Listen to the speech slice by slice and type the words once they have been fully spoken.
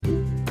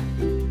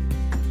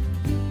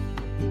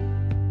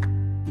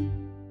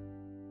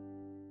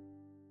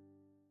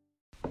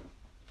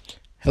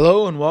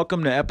Hello and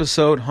welcome to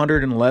episode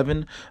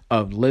 111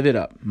 of Live It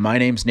Up. My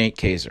name's Nate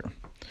Kaiser.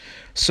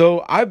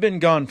 So I've been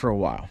gone for a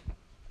while.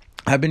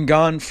 I've been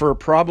gone for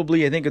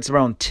probably, I think it's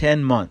around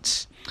 10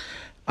 months.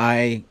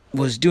 I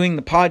was doing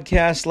the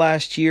podcast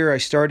last year. I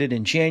started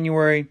in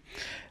January.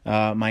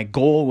 My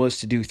goal was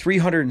to do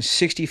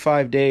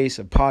 365 days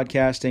of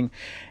podcasting.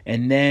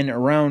 And then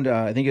around,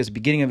 I think it was the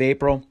beginning of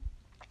April,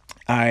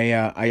 I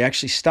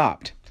actually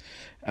stopped.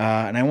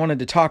 And I wanted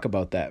to talk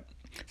about that.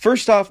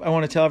 First off, I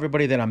want to tell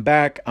everybody that I'm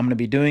back. I'm going to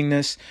be doing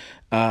this,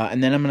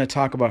 and then I'm going to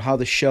talk about how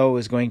the show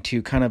is going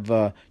to kind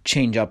of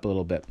change up a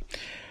little bit.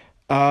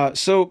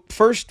 So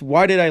first,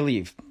 why did I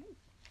leave?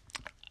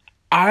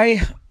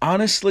 I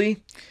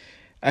honestly,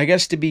 I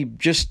guess to be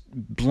just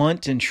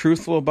blunt and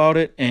truthful about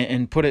it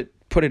and put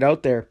it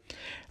out there,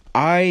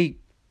 I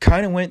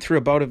kind of went through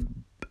a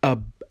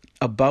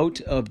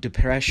bout of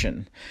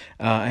depression.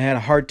 I had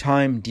a hard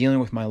time dealing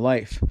with my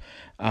life.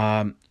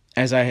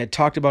 As I had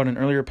talked about in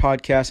earlier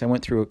podcasts, I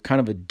went through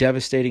a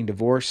devastating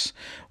divorce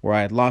where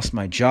I had lost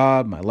my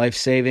job, my life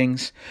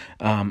savings.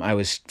 I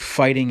was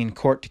fighting in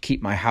court to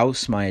keep my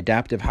house, my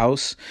adaptive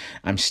house.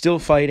 I'm still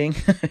fighting.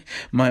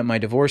 My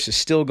divorce is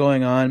still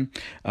going on.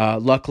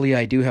 Luckily,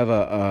 I do have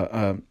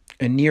a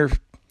near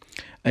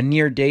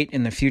date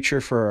in the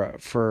future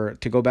for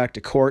to go back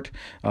to court.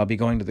 I'll be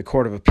going to the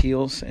Court of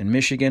Appeals in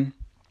Michigan,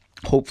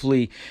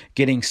 hopefully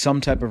getting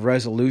some type of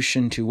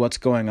resolution to what's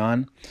going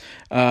on.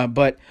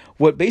 But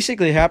what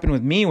basically happened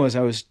with me was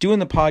I was doing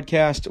the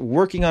podcast,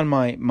 working on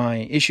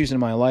my issues in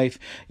my life,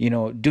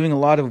 doing a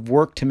lot of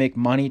work to make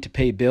money to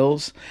pay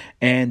bills.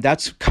 And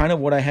that's kind of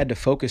what I had to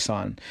focus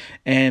on.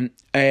 And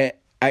I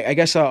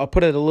guess I'll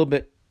put it a little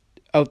bit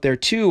out there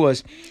too,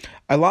 was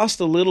I lost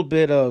a little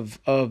bit of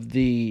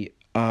the,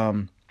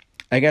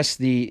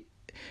 the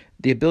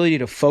ability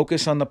to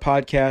focus on the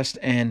podcast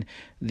and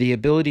the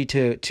ability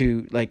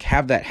to like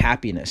have that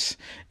happiness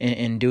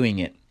in doing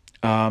it.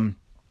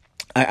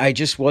 I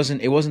just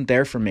it wasn't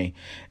there for me,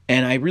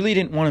 and I really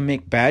didn't want to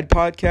make bad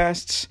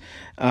podcasts.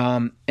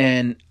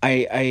 And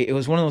it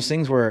was one of those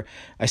things where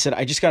I said,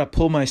 I just got to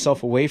pull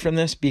myself away from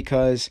this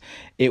because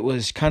it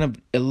was kind of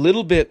a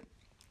little bit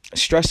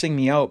stressing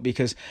me out,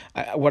 because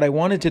what I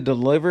wanted to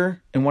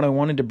deliver and what I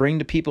wanted to bring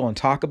to people and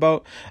talk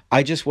about,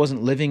 I just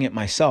wasn't living it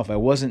myself. I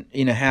wasn't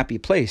in a happy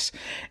place.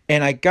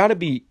 And I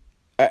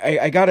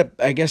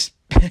guess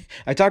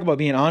I talk about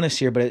being honest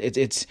here, but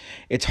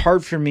it's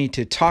hard for me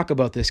to talk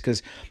about this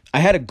because I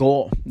had a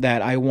goal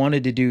that I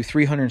wanted to do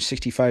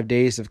 365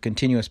 days of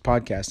continuous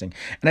podcasting,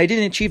 and I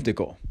didn't achieve the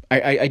goal.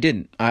 I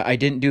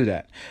didn't do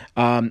that.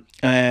 And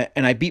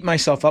I beat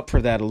myself up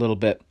for that a little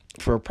bit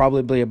for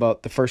probably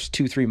about the first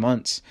 2-3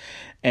 months.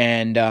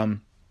 And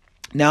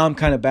now I'm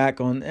kind of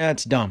back on,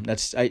 that's dumb.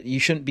 You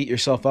shouldn't beat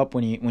yourself up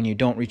when you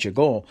don't reach a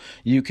goal.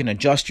 You can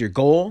adjust your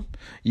goal.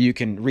 You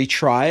can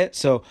retry it.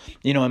 So,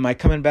 am I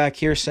coming back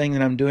here saying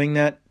that I'm doing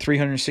that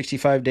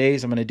 365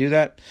 days? I'm going to do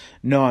that?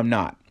 No, I'm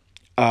not.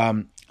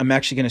 I'm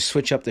actually going to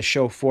switch up the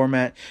show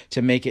format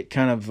to make it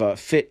kind of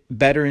fit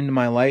better into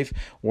my life,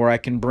 where I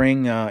can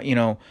bring,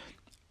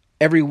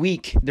 every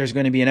week there's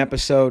going to be an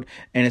episode,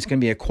 and it's going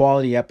to be a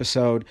quality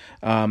episode,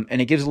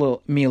 and it gives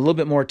me a little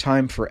bit more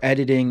time for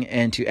editing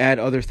and to add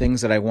other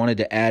things that I wanted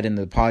to add in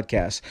the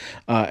podcast,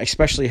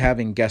 especially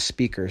having guest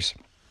speakers.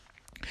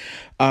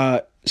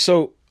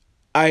 So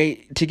to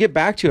get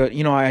back to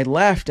it, I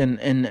left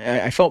and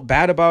I felt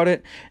bad about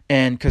it,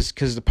 and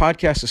because the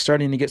podcast is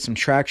starting to get some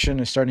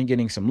traction, is starting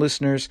getting some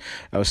listeners,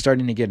 I was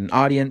starting to get an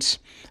audience,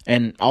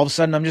 and all of a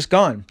sudden I'm just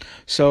gone.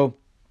 So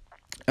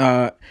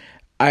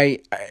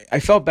I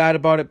felt bad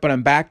about it, but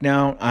I'm back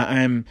now.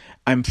 I'm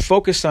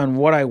focused on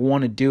what I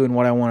want to do and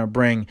what I want to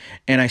bring,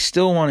 and I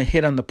still want to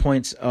hit on the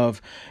points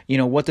of,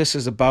 what this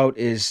is about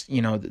is,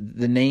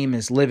 the name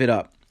is Live It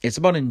Up. It's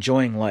about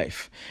enjoying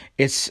life.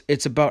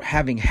 It's about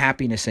having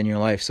happiness in your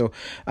life. So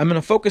I'm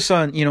going to focus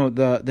on,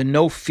 the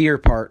no fear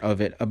part of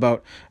it,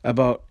 about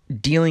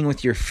dealing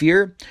with your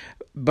fear,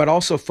 but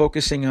also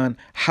focusing on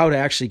how to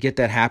actually get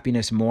that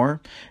happiness more.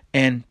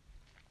 And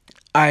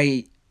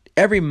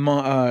every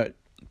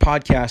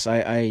podcast,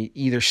 I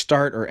either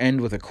start or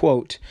end with a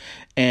quote,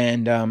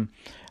 and I'm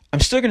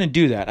still going to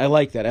do that. I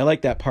like that. I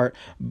like that part,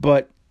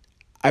 but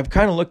I've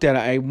kind of looked at it.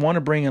 I want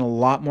to bring in a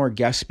lot more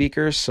guest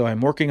speakers, so I'm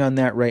working on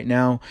that right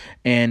now,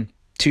 and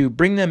to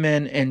bring them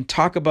in and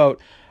talk about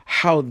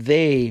how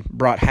they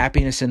brought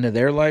happiness into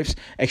their lives,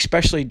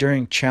 especially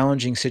during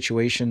challenging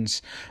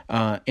situations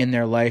in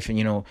their life.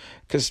 And,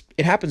 because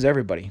it happens to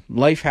everybody.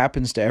 Life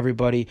happens to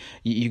everybody.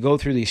 You go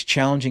through these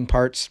challenging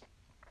parts,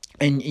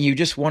 and you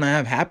just want to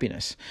have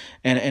happiness.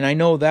 And I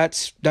know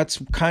that's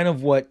kind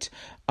of what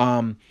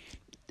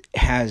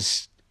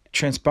has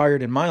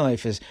transpired in my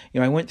life is,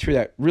 I went through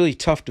that really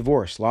tough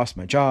divorce, lost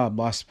my job,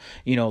 lost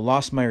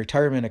my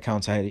retirement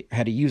accounts. I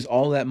had to use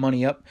all that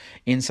money up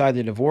inside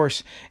the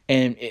divorce,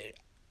 and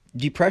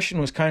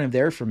depression was kind of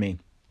there for me.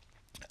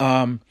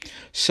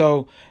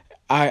 So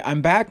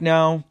I'm back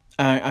now.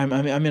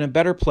 I'm in a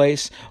better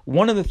place.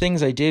 One of the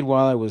things I did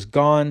while I was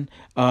gone,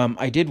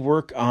 I did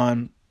work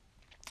on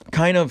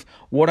kind of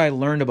what I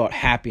learned about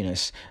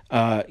happiness,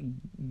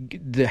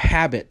 the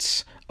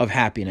habits of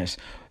happiness,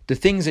 the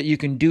things that you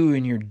can do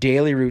in your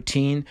daily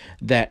routine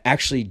that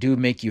actually do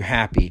make you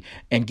happy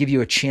and give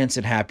you a chance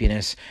at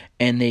happiness.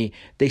 And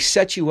they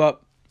set you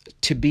up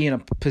to be in a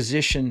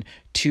position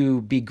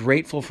to be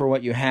grateful for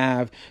what you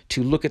have,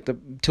 to look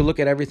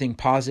at everything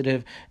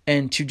positive,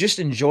 and to just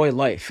enjoy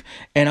life.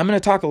 And I'm going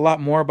to talk a lot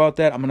more about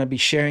that. I'm going to be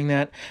sharing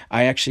that.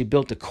 I actually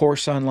built a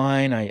course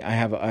online. I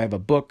have a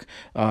book.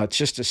 It's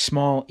just a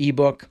small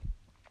ebook.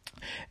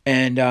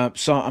 And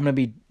so I'm going to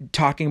be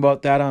talking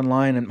about that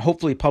online and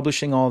hopefully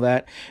publishing all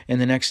that in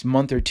the next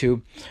month or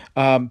two.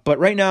 But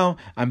right now,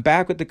 I'm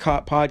back with the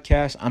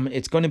podcast.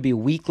 It's going to be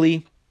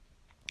weekly.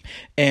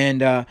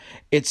 And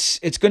it's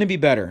going to be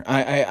better.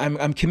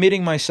 I'm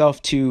committing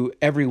myself to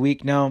every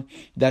week now.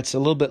 That's a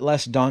little bit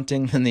less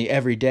daunting than the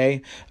every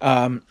day.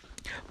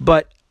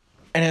 But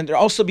there'll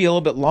also be a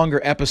little bit longer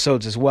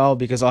episodes as well,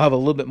 because I'll have a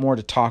little bit more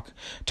to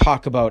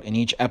talk about in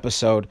each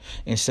episode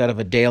instead of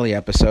a daily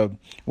episode,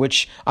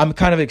 which I'm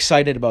kind of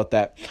excited about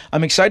that.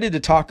 I'm excited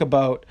to talk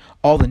about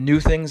all the new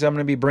things I'm going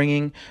to be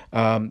bringing,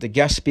 the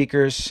guest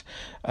speakers,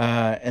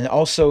 and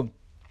also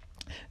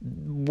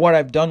what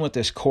I've done with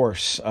this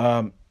course.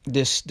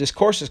 This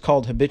course is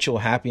called Habitual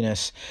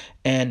Happiness,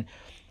 and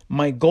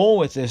my goal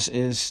with this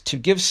is to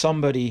give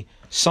somebody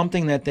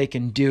something that they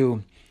can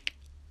do.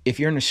 If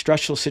you're in a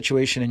stressful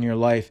situation in your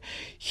life,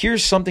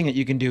 here's something that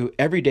you can do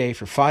every day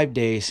for 5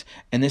 days,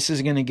 and this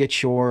is going to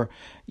get your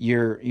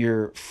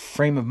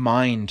frame of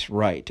mind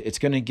right. It's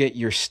going to get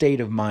your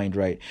state of mind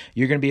right.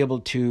 You're going to be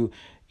able to,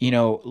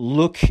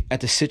 look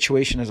at the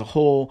situation as a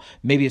whole.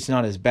 Maybe it's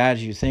not as bad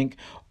as you think,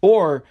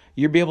 or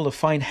you'll be able to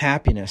find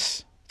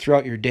happiness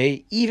throughout your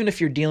day, even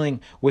if you're dealing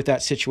with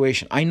that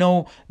situation. I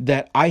know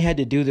that I had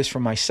to do this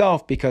for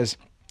myself because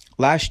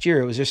last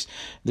year it was just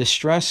the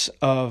stress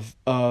of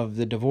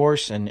the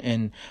divorce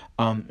and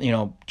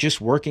just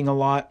working a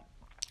lot,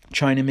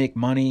 trying to make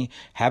money,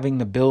 having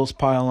the bills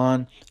pile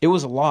on. It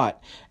was a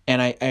lot,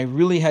 and I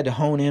really had to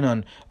hone in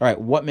on, all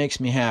right, what makes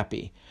me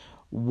happy?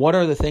 What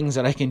are the things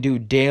that I can do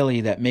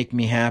daily that make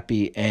me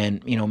happy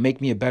and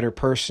make me a better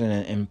person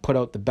and put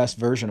out the best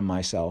version of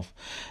myself?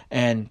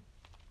 And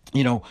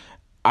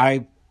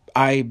I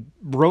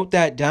wrote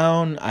that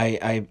down.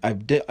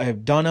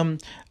 I've done them,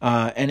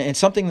 and it's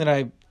something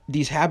that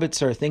these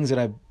habits are things that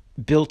I've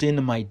built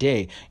into my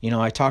day.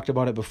 I talked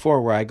about it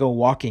before, where I go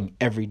walking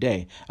every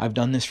day. I've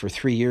done this for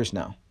 3 years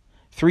now.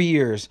 3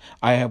 years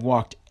I have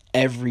walked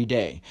every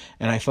day,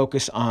 and I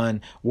focus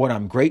on what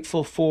I'm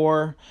grateful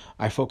for.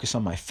 I focus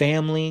on my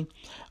family.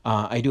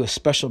 I do a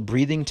special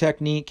breathing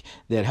technique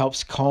that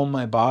helps calm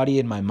my body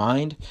and my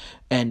mind,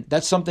 and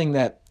that's something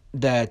that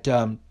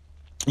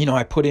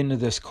I put into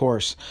this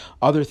course.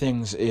 Other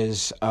things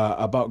is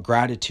about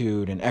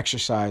gratitude and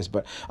exercise,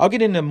 but I'll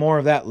get into more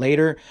of that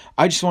later.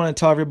 I just want to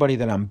tell everybody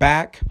that I'm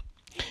back.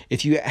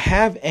 If you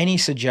have any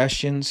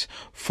suggestions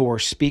for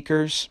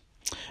speakers,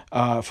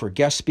 for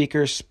guest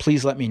speakers,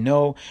 please let me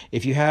know.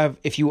 If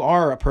you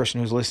are a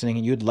person who's listening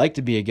and you'd like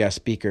to be a guest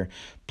speaker,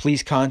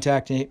 please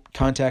contact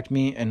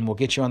me and we'll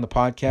get you on the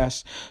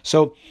podcast.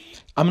 So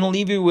I'm going to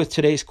leave you with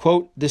today's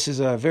quote. This is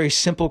a very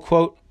simple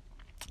quote.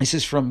 This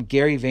is from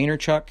Gary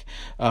Vaynerchuk.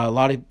 A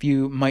lot of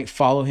you might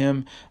follow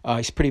him.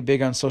 He's pretty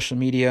big on social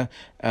media.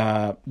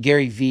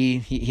 Gary V.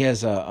 He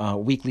has a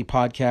weekly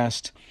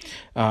podcast.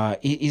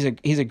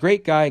 He's a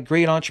great guy,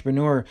 great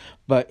entrepreneur.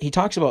 But he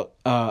talks about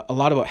a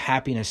lot about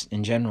happiness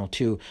in general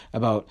too,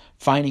 about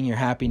finding your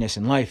happiness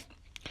in life.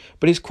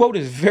 But his quote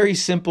is very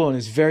simple and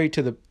is very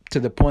to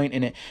the point,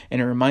 and it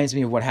reminds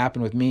me of what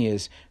happened with me.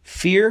 Is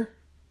fear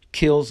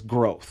kills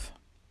growth,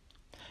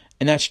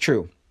 and that's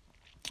true.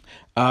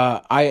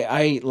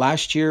 I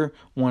last year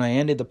when I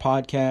ended the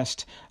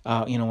podcast,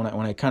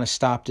 when I kind of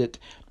stopped it,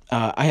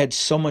 I had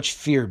so much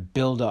fear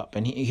build up,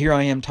 and here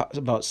I am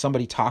about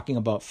somebody talking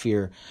about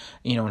fear,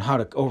 and how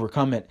to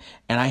overcome it,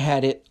 and I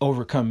had it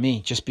overcome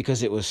me just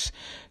because it was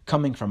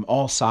coming from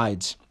all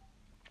sides.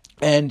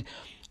 And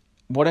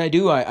what I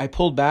do, I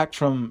pulled back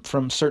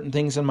from certain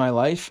things in my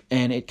life,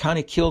 and it kind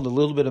of killed a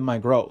little bit of my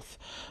growth.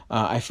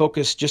 I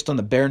focused just on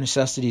the bare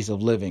necessities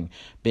of living,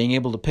 being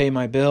able to pay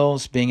my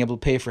bills, being able to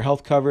pay for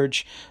health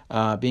coverage,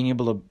 being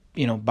able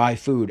to buy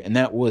food, and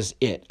that was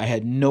it. I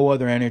had no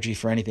other energy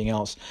for anything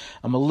else.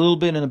 I'm a little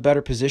bit in a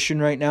better position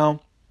right now,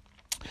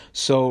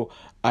 so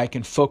I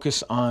can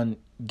focus on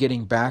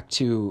getting back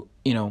to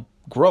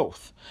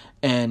growth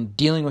and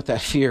dealing with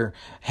that fear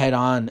head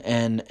on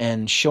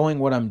and showing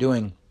what I'm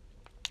doing.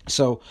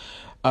 So,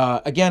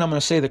 again, I'm going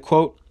to say the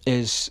quote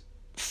is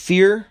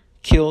fear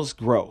kills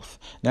growth.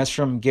 And that's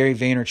from Gary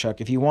Vaynerchuk.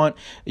 If you want,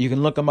 you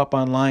can look him up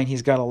online.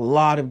 He's got a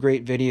lot of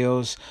great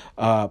videos,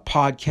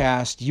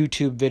 podcast,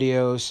 YouTube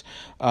videos,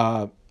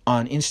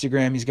 on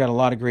Instagram. He's got a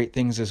lot of great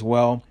things as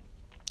well.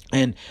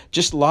 And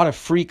just a lot of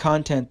free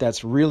content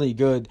that's really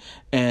good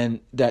and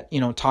that,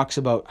 talks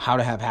about how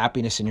to have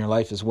happiness in your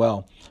life as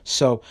well.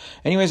 So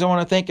anyways, I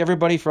want to thank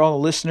everybody for all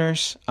the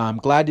listeners. I'm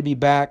glad to be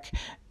back,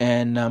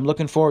 and I'm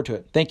looking forward to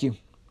it. Thank you.